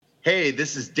Hey,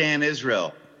 this is Dan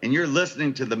Israel, and you're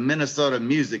listening to the Minnesota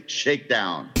Music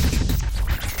Shakedown.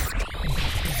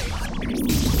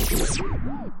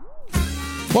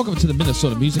 Welcome to the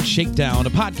Minnesota Music Shakedown,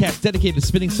 a podcast dedicated to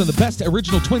spinning some of the best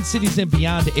original Twin Cities and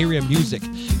beyond area music.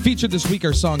 Featured this week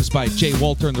are songs by Jay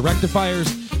Walter and the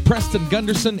Rectifiers, Preston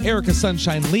Gunderson, Erica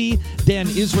Sunshine Lee, Dan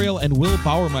Israel, and Will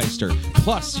Bauermeister.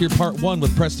 Plus, hear part one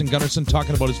with Preston Gunderson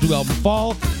talking about his new album,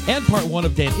 Fall, and part one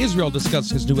of Dan Israel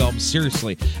discussing his new album,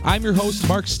 Seriously. I'm your host,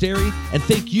 Mark Sterry, and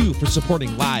thank you for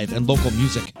supporting live and local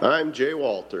music. I'm Jay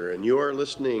Walter, and you are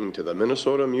listening to the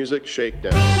Minnesota Music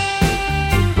Shakedown.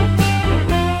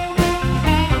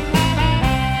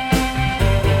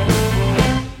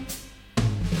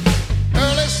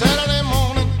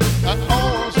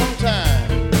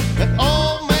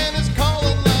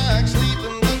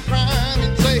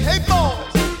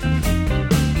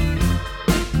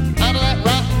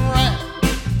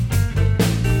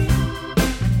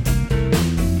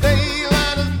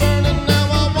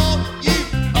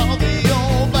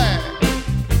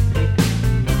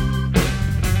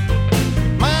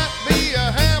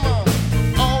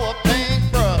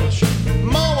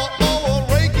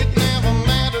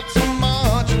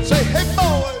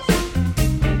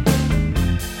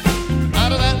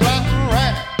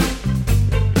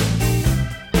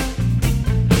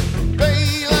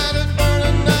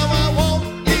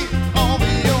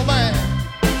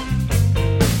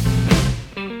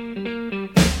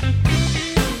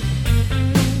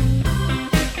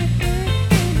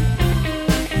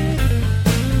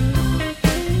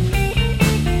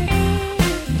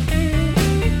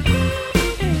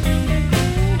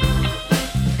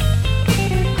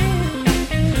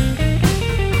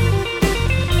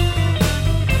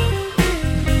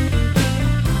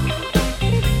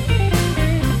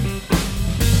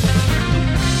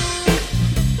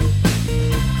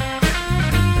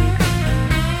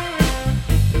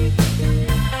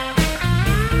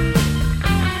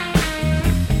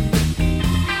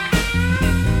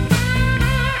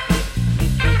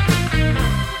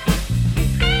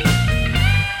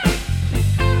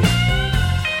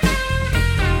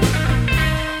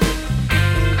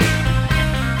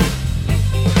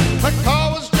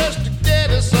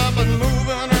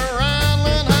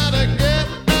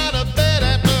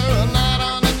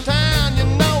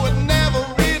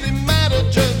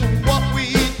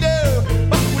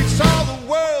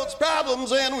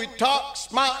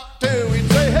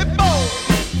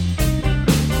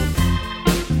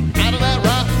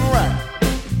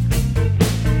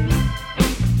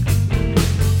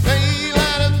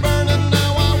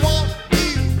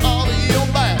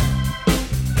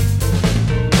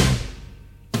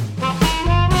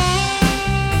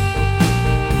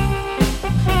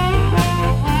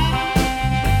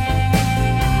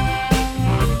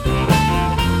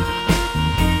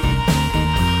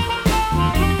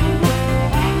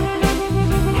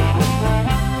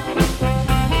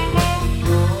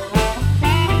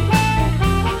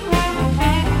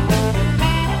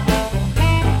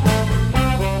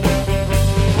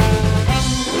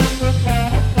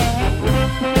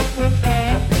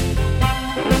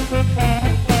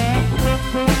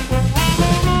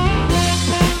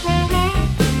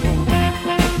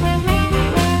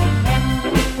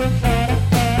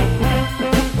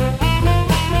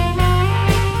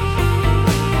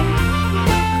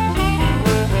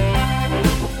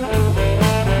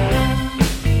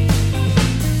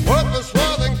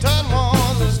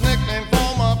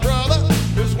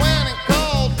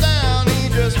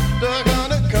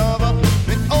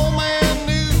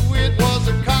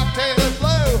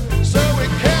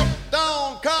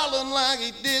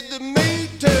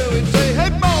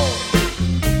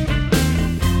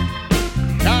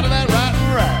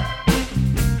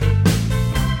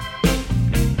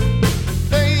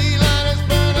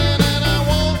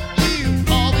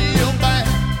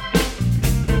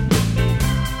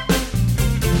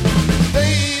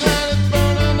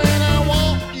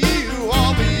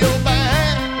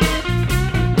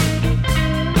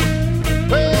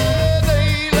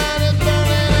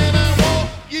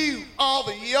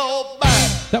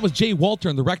 That was Jay Walter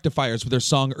and the Rectifiers with their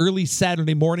song Early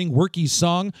Saturday Morning, Worky's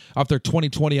song off their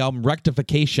 2020 album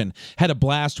Rectification. Had a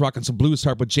blast rocking some blues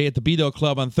harp with Jay at the Beto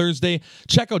Club on Thursday.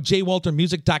 Check out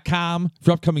jaywaltermusic.com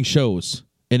for upcoming shows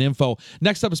and info.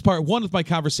 Next up is part one of my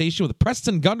conversation with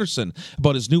Preston Gunderson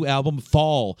about his new album,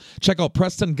 Fall. Check out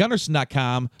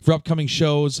PrestonGunderson.com for upcoming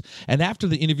shows. And after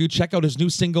the interview, check out his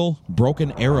new single,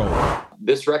 Broken Arrow.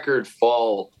 This record,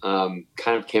 Fall, kind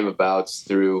of came about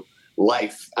through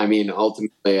life. I mean,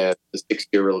 ultimately, a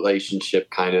 6-year relationship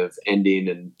kind of ending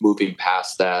and moving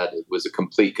past that. It was a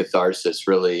complete catharsis,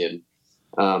 really. And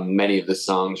Many of the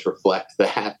songs reflect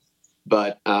that.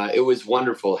 But it was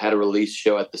wonderful. Had a release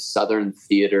show at the Southern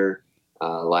Theater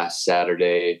last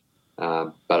Saturday.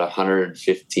 About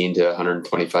 115 to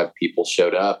 125 people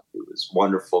showed up. It was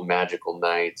wonderful, magical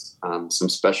night. Some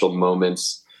special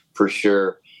moments for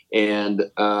sure. And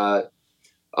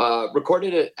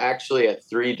recorded it actually at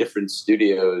 3 different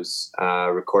studios.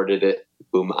 Recorded it at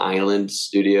Boom Island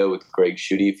Studio with Greg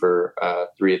Schutte for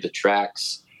 3 of the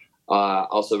tracks.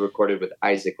 Also recorded with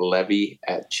Isaac Levy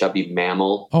at Chubby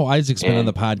Mammal. Oh, Isaac's been on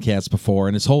the podcast before,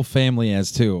 and his whole family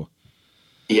has too.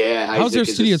 Yeah. How's their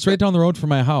studio? It's right down the road from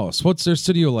my house. What's their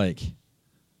studio like?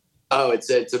 Oh,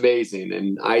 it's amazing,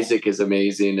 and Isaac is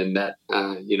amazing, and that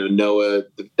Noah,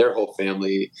 their whole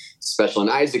family is special,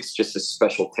 and Isaac's just a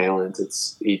special talent.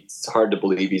 It's hard to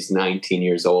believe he's 19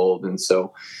 years old, and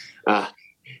so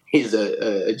he's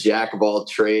a jack of all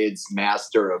trades,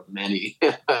 master of many.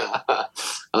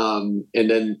 And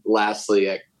then lastly,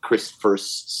 at Chris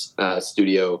First's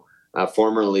studio,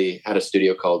 formerly had a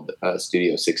studio called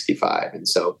Studio 65. And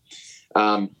so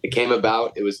it came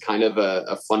about. It was kind of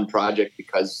a fun project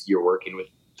because you're working with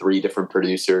 3 different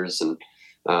producers, and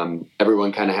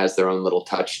everyone kind of has their own little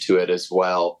touch to it as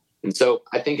well. And so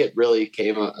I think it really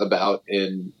came about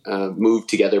and moved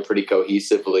together pretty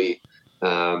cohesively.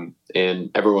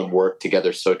 And everyone worked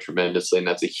together so tremendously. And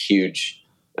that's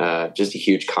just a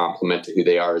huge compliment to who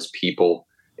they are as people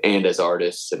and as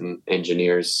artists and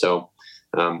engineers. So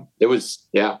it was,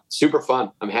 super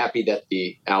fun. I'm happy that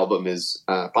the album is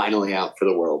finally out for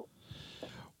the world.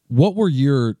 What were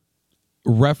your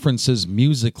references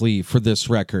musically for this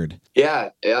record? Yeah.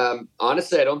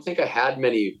 Honestly, I don't think I had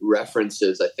many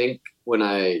references. I think when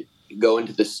I go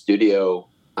into the studio,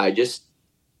 I just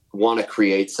want to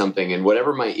create something, and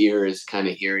whatever my ear is kind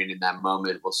of hearing in that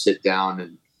moment, we'll sit down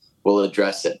and we'll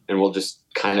address it, and we'll just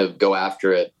kind of go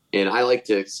after it. And I like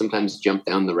to sometimes jump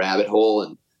down the rabbit hole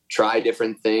and try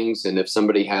different things. And if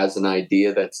somebody has an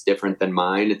idea that's different than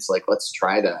mine, it's like, let's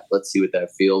try that. Let's see what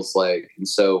that feels like. And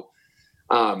so,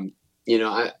 I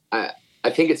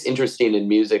think it's interesting in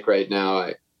music right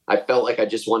now. I felt like I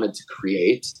just wanted to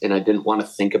create, and I didn't want to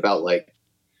think about like,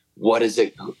 what is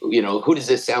it, who does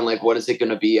this sound like? What is it going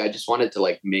to be? I just wanted to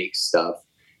like make stuff.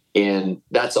 And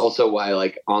that's also why,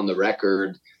 like, on the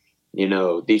record,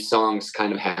 these songs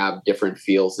kind of have different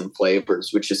feels and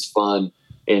flavors, which is fun.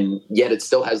 And yet it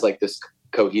still has like this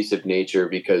cohesive nature,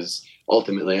 because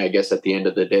ultimately, I guess at the end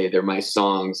of the day, they're my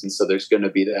songs. And so there's going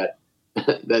to be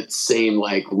that same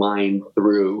like line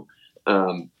through.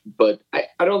 But I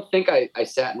don't think I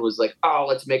sat and was like, oh,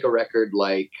 let's make a record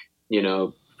like,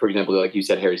 for example, like you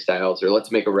said, Harry Styles, or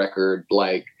let's make a record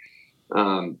like,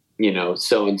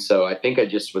 so-and-so. I think I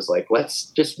just was like,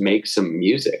 let's just make some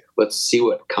music. Let's see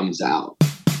what comes out.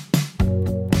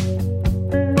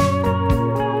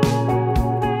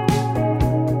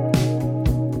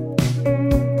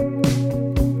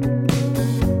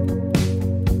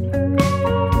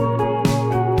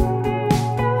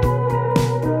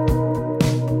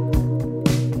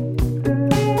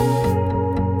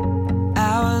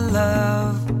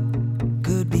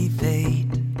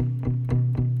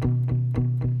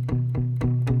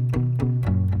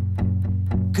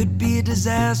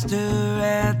 Disaster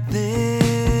at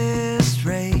this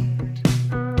rate,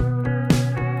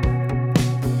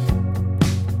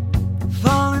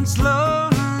 falling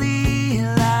slowly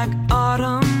like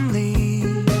autumn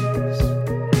leaves,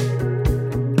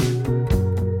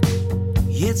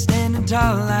 yet standing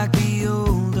tall like the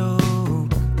old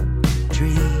oak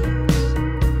trees.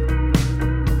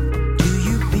 Do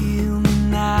you feel me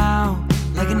now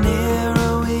like an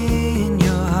arrow in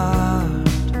your heart?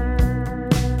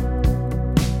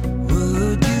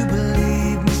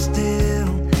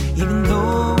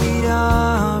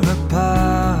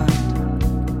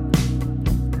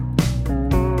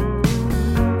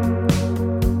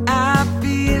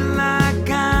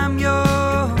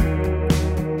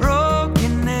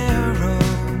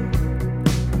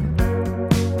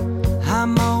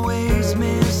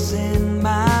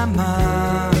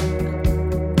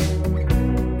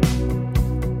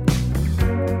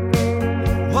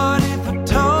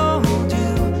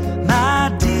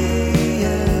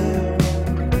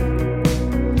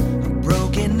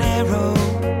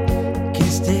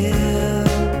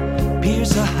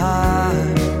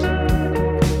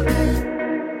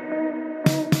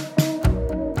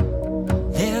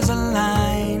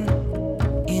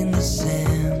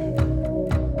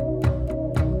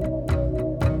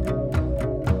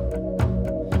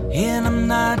 And I'm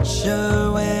not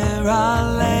sure where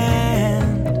I'll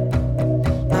land.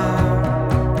 No,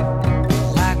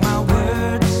 like my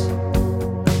words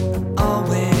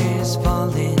always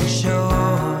falling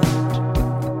short.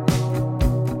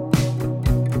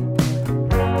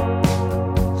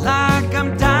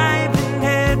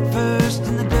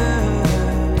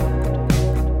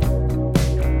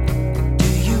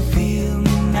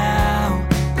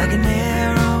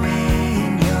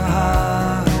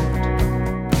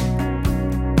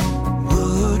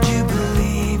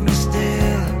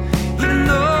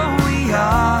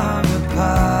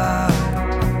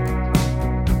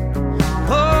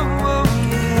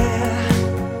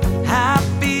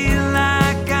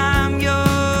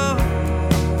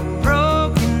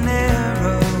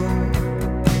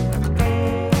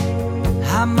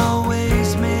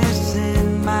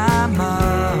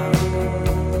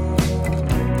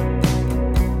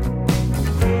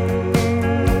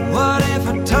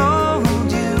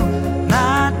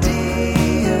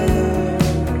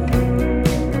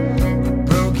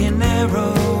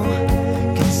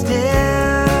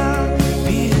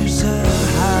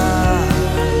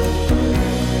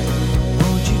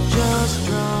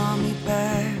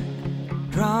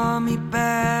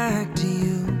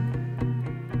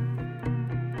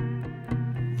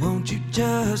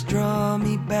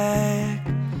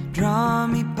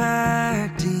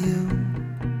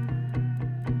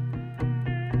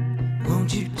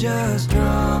 Won't you just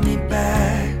draw me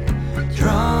back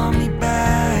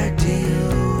to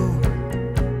you?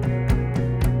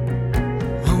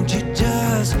 Won't you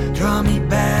just draw me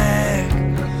back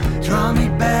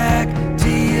to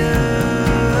you?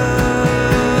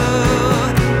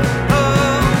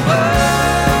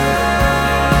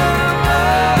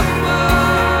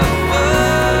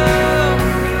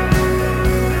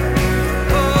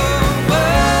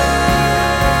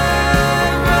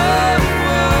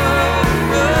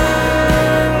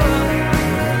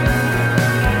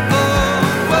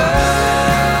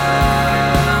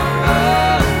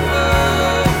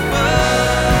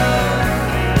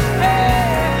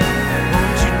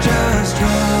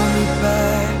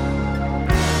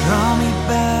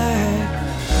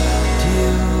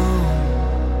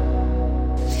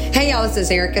 This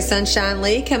is Erica Sunshine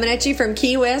Lee coming at you from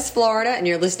Key West, Florida, and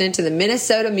you're listening to the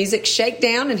Minnesota Music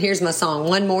Shakedown, and here's my song,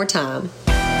 One More Time.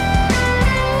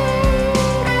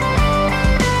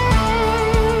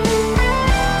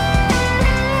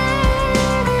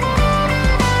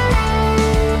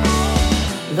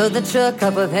 Load the truck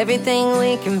up with everything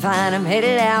we can find. I'm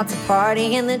headed out to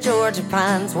party in the Georgia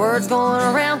Pines. Words going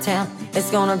around town, it's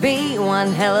gonna be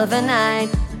one hell of a night.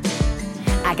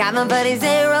 I got my buddies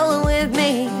there rolling with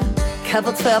me,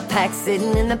 couple 12-packs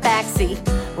sitting in the backseat.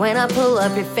 When I pull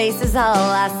up, your face is all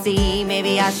I see.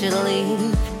 Maybe I should leave.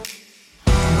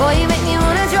 Boy, you make me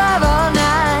wanna drive all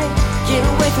night, get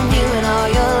away from you and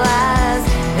all your lies.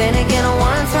 Then again, I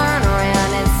wanna turn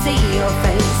around and see your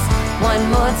face one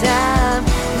more time.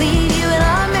 Leave you and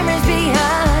our memories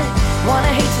behind.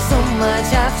 Wanna hate you so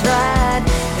much, I've tried.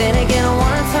 Then again, I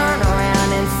wanna turn around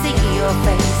and see your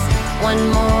face one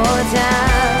more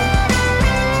time.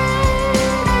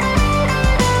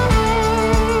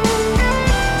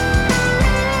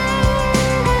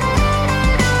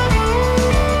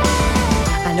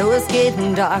 I know it's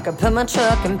getting dark, I put my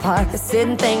truck in park. I sit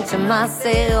and think to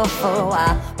myself for a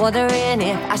while, wondering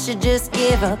if I should just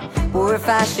give up, or if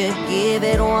I should give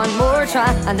it one more try.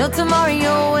 I know tomorrow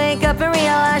you'll wake up and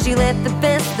realize you let the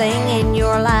best thing in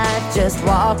your life just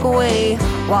walk away,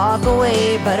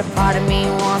 but a part of me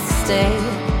wants to stay.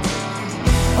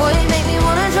 Boy, you make me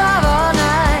wanna drive all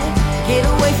night, get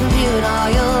away from you and all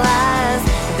your lies.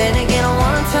 But then again, I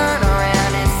wanna turn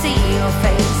around and see your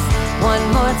face one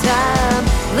more time.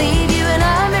 Leave you and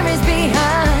our memories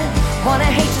behind. Wanna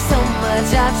hate you so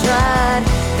much, I've tried.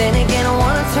 Then again, I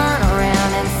wanna turn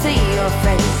around and see your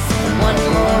face one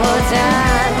more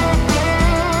time.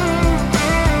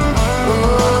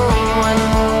 Oh, one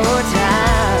more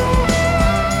time.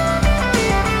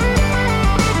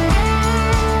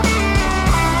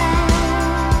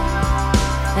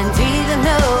 And even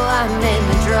though I'm in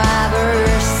the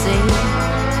driver's seat,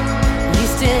 you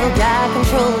still got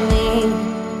control of me.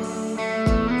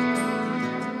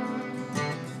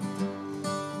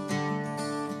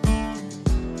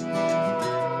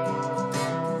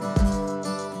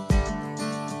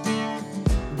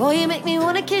 Boy, you make me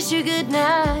wanna kiss you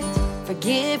goodnight,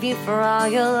 forgive you for all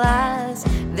your lies.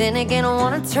 Then again, I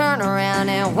wanna turn around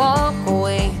and walk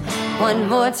away one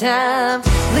more time.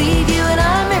 Leave you and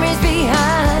our memories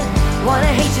behind.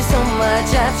 Wanna hate you so much,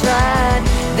 I've tried.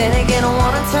 Then again, I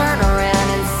wanna turn around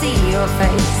and see your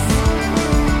face.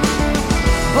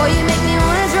 Boy, you make me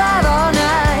wanna drive all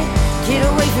night, get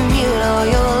away from you and all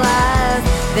your lies.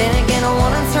 Then again, I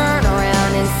wanna turn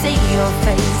around and see your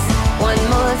face one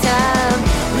more time.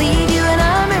 Leave you and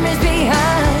our memories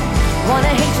behind. Wanna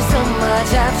hate you so much,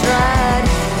 I've tried.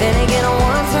 Then again, I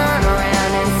wanna turn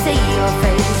around and see your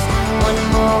face one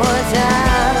more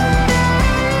time.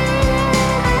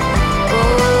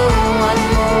 Oh, one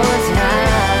more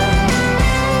time.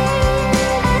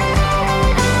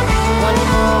 One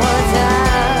more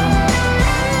time.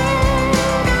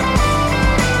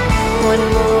 One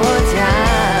more time.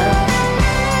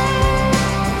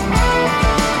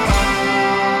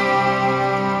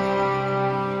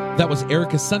 That was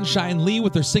Erica Sunshine Lee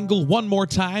with her single One More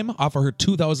Time off of her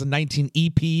 2019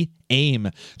 EP,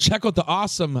 AIM. Check out the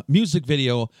awesome music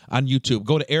video on YouTube.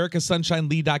 Go to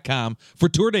ericaSunshineLee.com for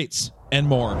tour dates and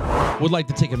more. Would like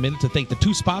to take a minute to thank the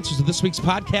two sponsors of this week's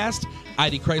podcast,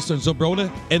 ID Chrysler and Zumbrota,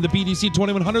 and the BDC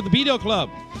 2100, the BDO Club.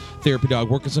 Therapy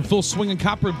dog workers in full swing in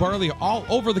Copper and Barley all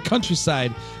over the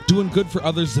countryside, doing good for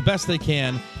others the best they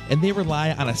can, and they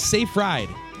rely on a safe ride.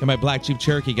 And my black Jeep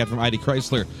Cherokee got from ID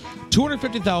Chrysler.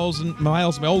 250,000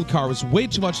 miles. My old car was way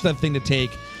too much for that thing to take.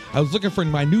 I was looking for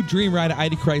my new dream ride at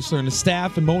ID Chrysler, and the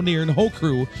staff and Monier and the whole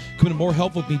crew couldn't more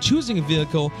help with me choosing a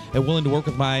vehicle and willing to work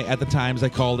with my, at the times I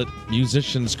called it,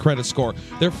 musician's credit score.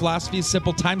 Their philosophy is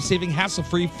simple: time-saving,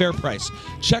 hassle-free, fair price.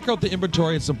 Check out the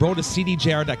inventory at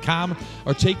ZumbrotaCDJR.com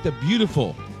or take the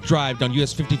beautiful Drive down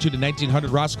US 52 to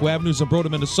 1900 Roscoe Avenue, Zumbrota,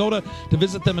 Minnesota to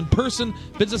visit them in person.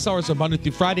 Business hours are Monday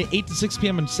through Friday, 8 to 6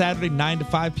 p.m. and Saturday, 9 to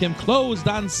 5 p.m. Closed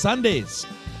on Sundays.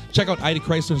 Check out Ida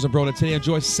Chrysler and Zumbrota today.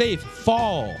 Enjoy safe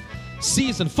fall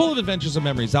season full of adventures and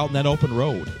memories out in that open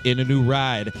road in a new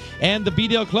ride. And the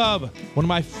B-Dale Club, one of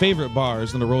my favorite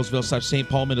bars in the Roseville/St.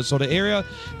 Paul, Minnesota area.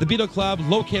 The B-Dale Club,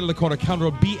 located on the corner of County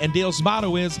Road B and Dale's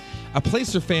motto is a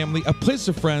place for family, a place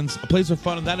for friends, a place for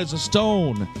fun, and that is a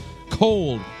stone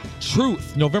cold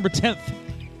truth. November 10th,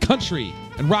 country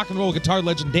and rock and roll guitar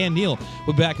legend Dan Neal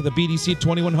will be back at the BDC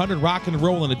 2100 rock and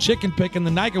roll and a chicken pick in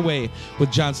the Niagara Way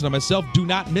with Johnson and myself. Do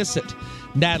not miss it.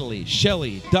 Natalie,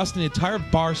 Shelly, Dustin, the entire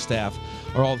bar staff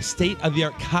are all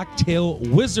state-of-the-art cocktail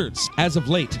wizards. As of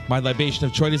late, my libation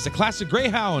of choice is the classic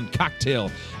Greyhound cocktail.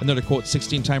 Another quote,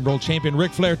 16-time world champion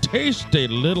Ric Flair, tasty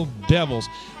little devils.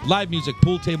 Live music,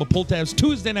 pool table, pull tabs,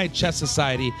 Tuesday night chess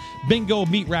society, bingo,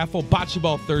 meat raffle, bocce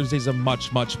ball Thursdays, and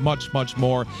much, much, much, much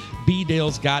more.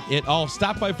 B-Dale's got it all.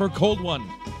 Stop by for a cold one.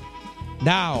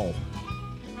 Now,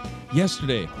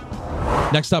 yesterday.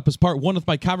 Next up is part one of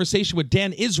my conversation with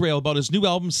Dan Israel about his new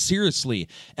album, Seriously.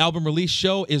 Album release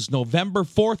show is November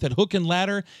 4th at Hook and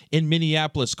Ladder in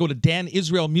Minneapolis. Go to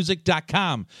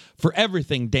danisraelmusic.com for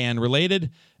everything Dan related.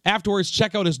 Afterwards,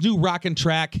 check out his new rockin'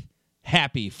 track,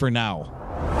 Happy for Now.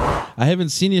 I haven't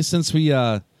seen you since we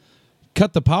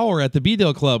cut the power at the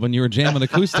B-Dale Club when you were jamming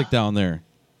acoustic down there.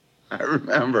 I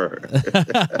remember.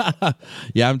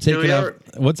 Yeah, I'm taking up.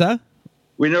 What's that?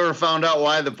 We never found out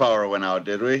why the power went out,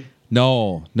 did we?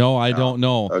 No, I don't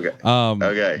know. Okay.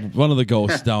 Okay. One of the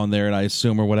ghosts down there, and I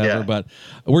assume, or whatever. Yeah. But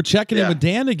we're checking in Yeah. with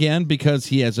Dan again because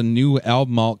he has a new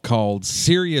album out called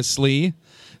Seriously.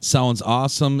 Sounds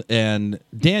awesome. And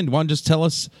Dan, you want to just tell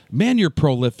us, man, you're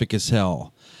prolific as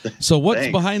hell. So what's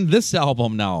Thanks. behind this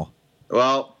album now?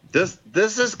 Well, this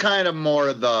is kind of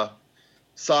more the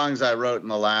songs I wrote in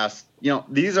the last,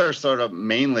 these are sort of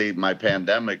mainly my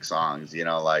pandemic songs,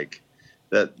 like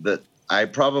that I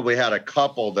probably had a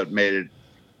couple that made it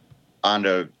onto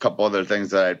a couple other things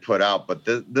that I'd put out, but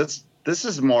this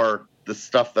is more the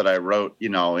stuff that I wrote,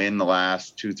 in the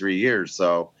last 2-3 years.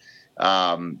 So,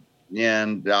 some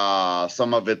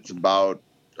of it's about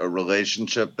a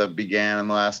relationship that began in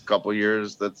the last couple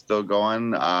years that's still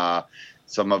going.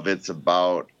 Some of it's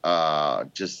about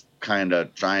just kind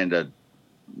of trying to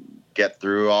get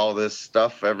through all this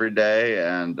stuff every day,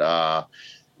 and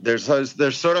there's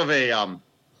sort of a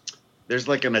there's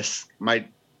like my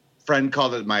friend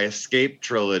called it my escape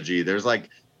trilogy. There's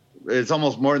it's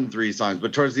almost more than 3 songs,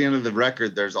 but towards the end of the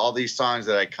record, there's all these songs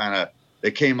that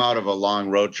they came out of a long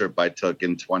road trip I took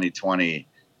in 2020,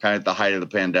 kind of at the height of the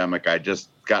pandemic. I just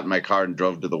got in my car and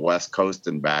drove to the West Coast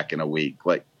and back in a week,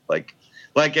 like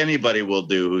anybody will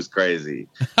do who's crazy.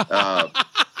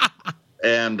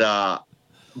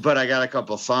 But I got a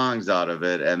couple songs out of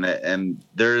it, and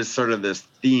there is sort of this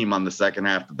theme on the second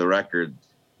half of the record,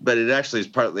 but it actually is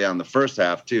partly on the first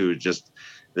half too. Just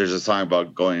there's a song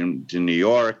about going to New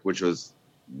York,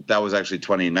 that was actually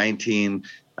 2019.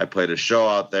 I played a show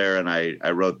out there, and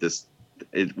I wrote this.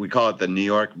 We call it the New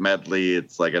York medley.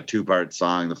 It's like a 2-part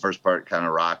song. The first part kind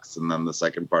of rocks, and then the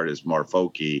second part is more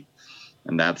folky,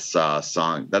 and that's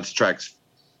tracks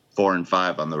 4 and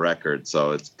 5 on the record,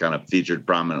 so it's kind of featured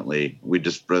prominently. We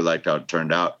just really liked how it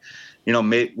turned out.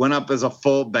 Went up as a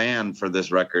full band for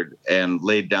this record and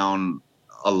laid down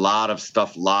a lot of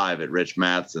stuff live at Rich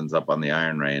Matson's up on the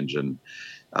Iron Range, and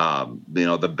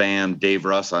the band, Dave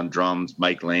Russ on drums,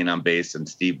 Mike Lane on bass, and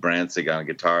Steve Bransig on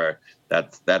guitar.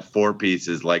 That 4-piece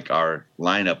is like our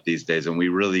lineup these days, and we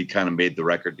really kind of made the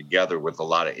record together with a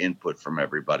lot of input from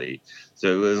everybody. So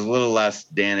it was a little less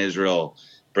Dan Israel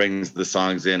brings the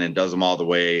songs in and does them all the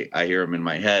way I hear them in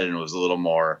my head, and it was a little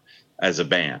more as a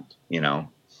band,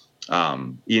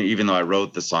 even though I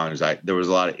wrote the songs, there was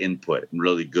a lot of input and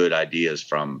really good ideas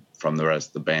from the rest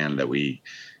of the band that we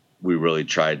really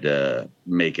tried to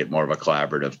make it more of a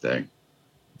collaborative thing.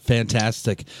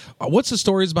 Fantastic. What's the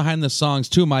stories behind the songs?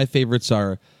 2 of my favorites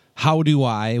are How Do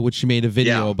I, which you made a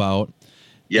video about,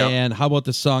 and how about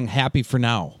the song Happy for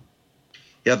Now?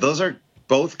 Yeah, those are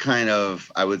both kind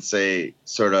of, I would say,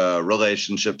 sort of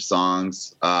relationship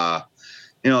songs,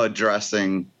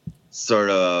 addressing sort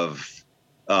of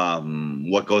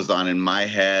what goes on in my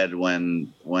head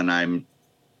when I'm,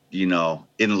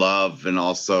 in love, and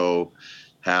also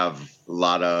have a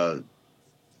lot of,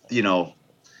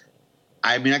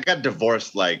 I got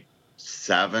divorced like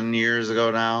 7 years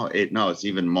ago now. It's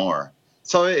even more.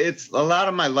 So it's a lot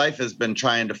of my life has been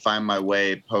trying to find my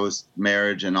way post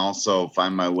marriage, and also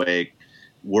find my way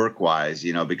work-wise,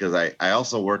 because I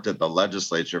also worked at the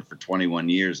legislature for 21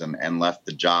 years and left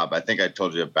the job. I think I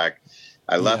told you back,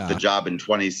 I left the job in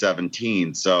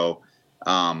 2017. So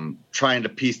trying to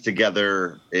piece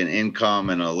together an income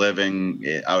and a living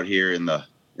out here in the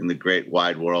great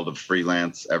wide world of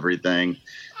freelance everything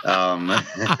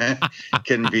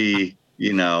can be,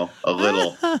 a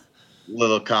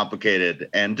little complicated.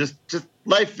 And just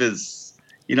life is,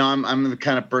 I'm the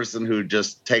kind of person who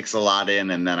just takes a lot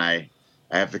in, and then I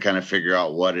have to kind of figure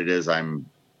out what it is I'm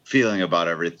feeling about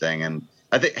everything. And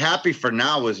I think Happy for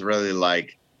Now was really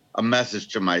like a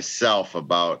message to myself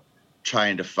about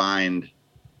trying to find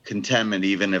contentment,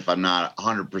 even if I'm not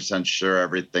 100% sure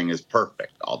everything is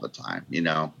perfect all the time,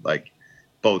 like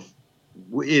both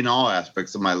in all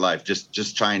aspects of my life,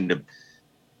 just trying to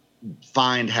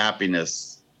find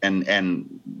happiness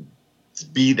and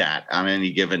be that on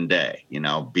any given day,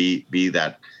 be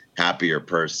that happier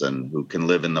person who can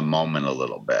live in the moment a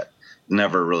little bit.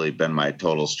 Never really been my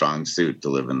total strong suit to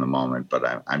live in the moment,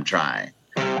 but I'm trying.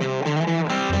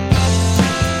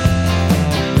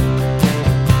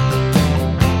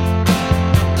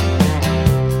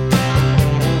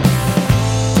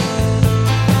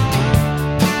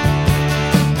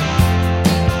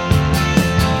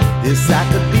 Yes, I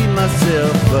could beat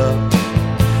myself up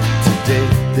today.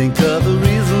 Think of the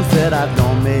reasons that I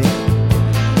don't make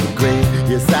it great.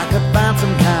 Yes, I could find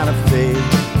some kind of faith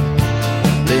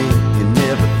in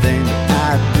everything that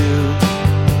I do.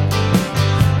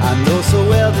 I know so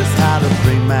well just how to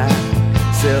bring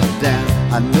myself down.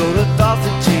 I know the thoughts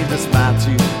that change the smile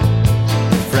to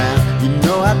frown.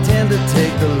 I tend to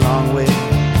take the long way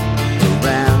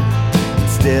around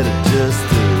instead of just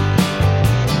through.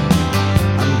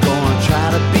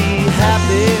 Try to be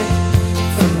happy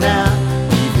for now,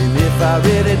 even if I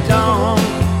really don't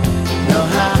know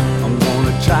how. I'm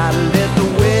gonna try to let the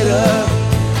weight of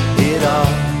it all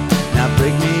now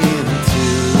break me in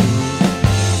two.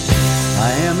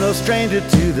 I am no stranger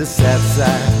to the sad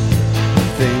side of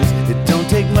things. It don't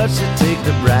take much to take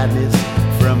the brightness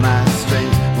from my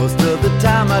strings. Most of the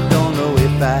time I don't know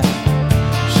if I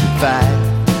should fight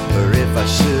or if I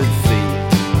should flee.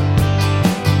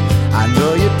 I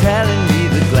know you're telling me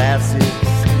the glass is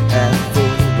half full,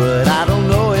 but I don't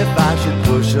know if I should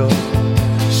push or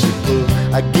should pull.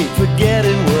 I keep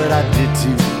forgetting what I did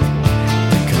to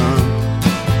become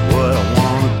what I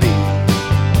want to be.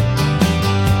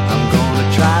 I'm gonna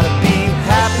try to be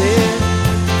happy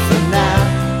for now,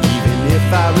 even if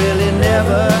I really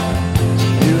never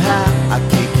knew how. I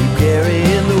can't keep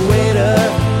carrying the weight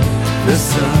of the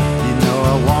sun.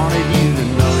 I wanted you to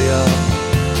know you're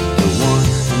the one.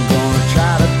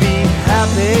 Try to be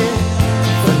happy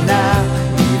for now,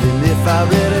 even if I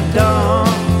really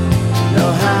don't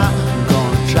know how. I'm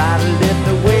gonna try to let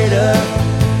the weight of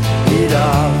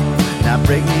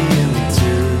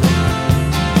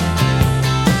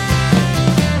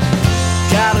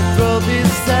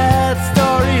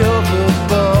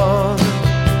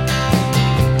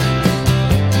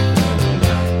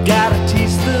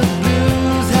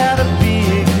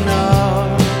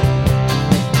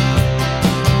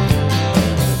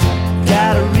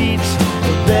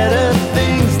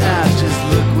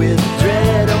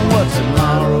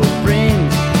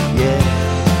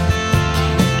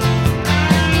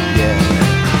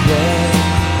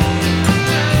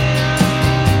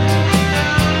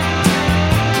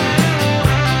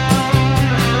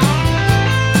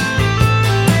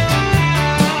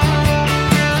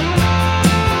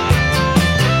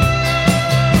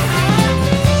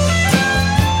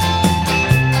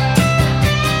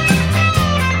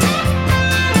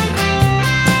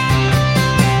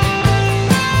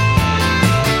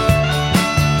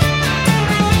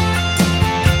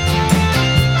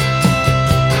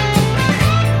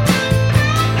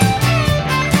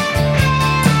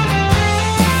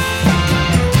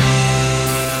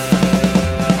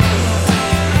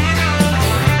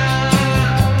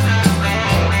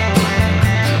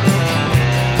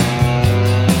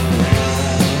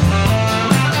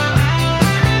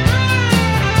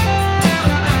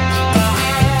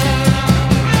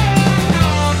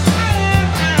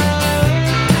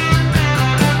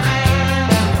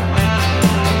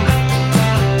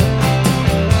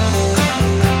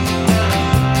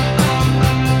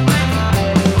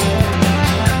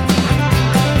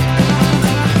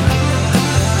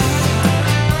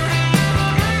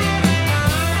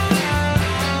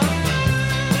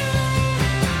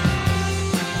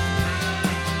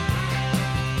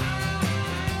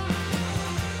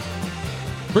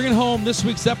Bringing home this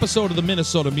week's episode of the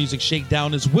Minnesota Music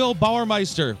Shakedown is Will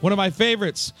Bauermeister, one of my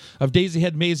favorites of Daisy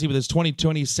Head Maisie with his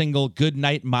 2020 single, Good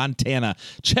Night Montana.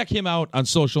 Check him out on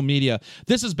social media.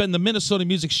 This has been the Minnesota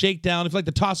Music Shakedown. If you'd like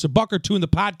to toss a buck or two in the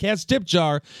podcast tip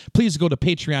jar, please go to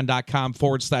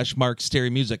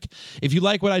patreon.com/MarkSterryMusic. If you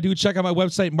like what I do, check out my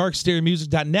website,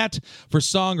 marksterrymusic.net. For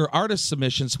song or artist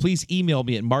submissions, please email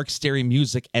me at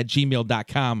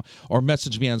marksterrymusic@gmail.com or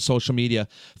message me on social media.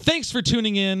 Thanks for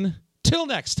tuning in. Till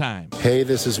next time. Hey,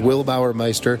 this is Will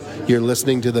Bauermeister. You're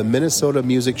listening to the Minnesota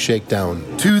Music Shakedown.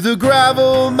 To the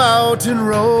gravel mountain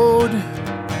road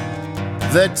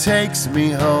that takes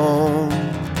me home,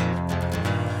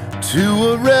 to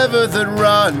a river that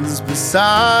runs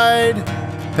beside,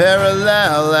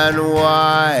 parallel and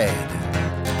wide.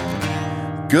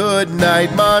 Good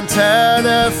night,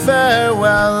 Montana,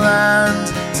 farewell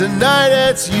land. Tonight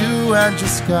it's you and your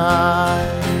sky.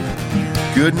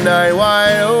 Good night,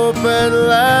 wide open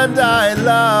land I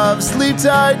love. Sleep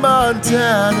tight,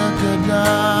 Montana, good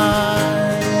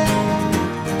night.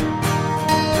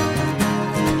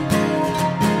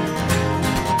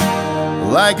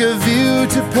 Like a view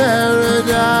to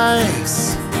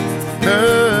paradise,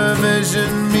 her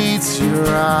vision meets your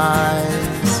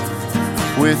eyes.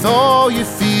 With all you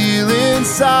feel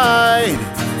inside,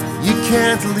 you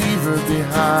can't leave her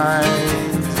behind.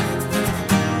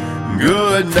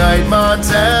 Good night,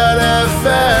 Montana,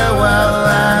 farewell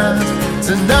land.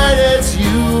 Tonight it's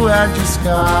you and your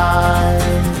sky.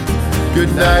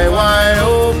 Good night, wide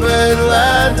open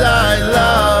land I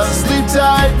love. Sleep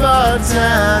tight,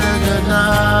 Montana, good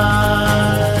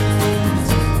night.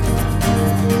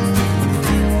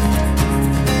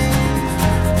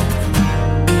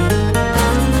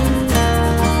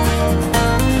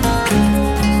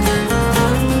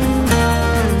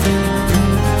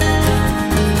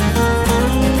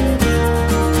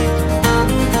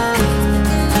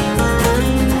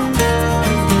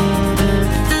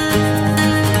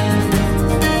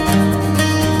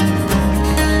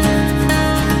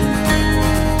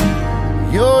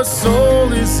 Your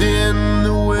soul is in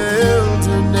the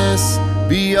wilderness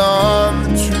beyond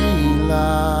the tree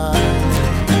line.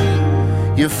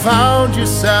 You found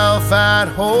yourself at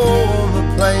home,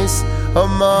 a place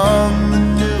among the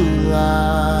new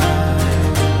life.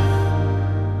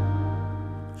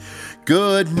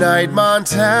 Good night,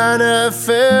 Montana,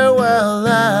 farewell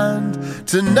land.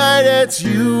 Tonight it's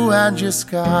you and your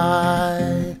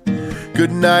sky.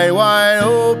 Good night, wide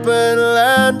open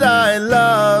land I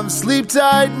love. Sleep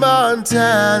tight,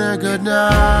 Montana, good night.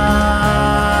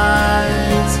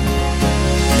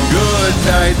 Good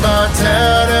night,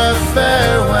 Montana,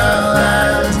 farewell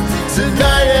land.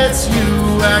 Tonight it's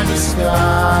you and your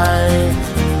sky.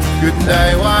 Good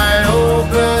night, wide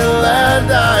open land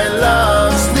I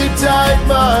love. Sleep tight,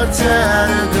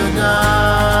 Montana, good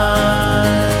night.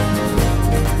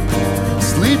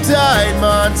 Sleep tight,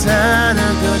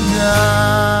 Montana, good night.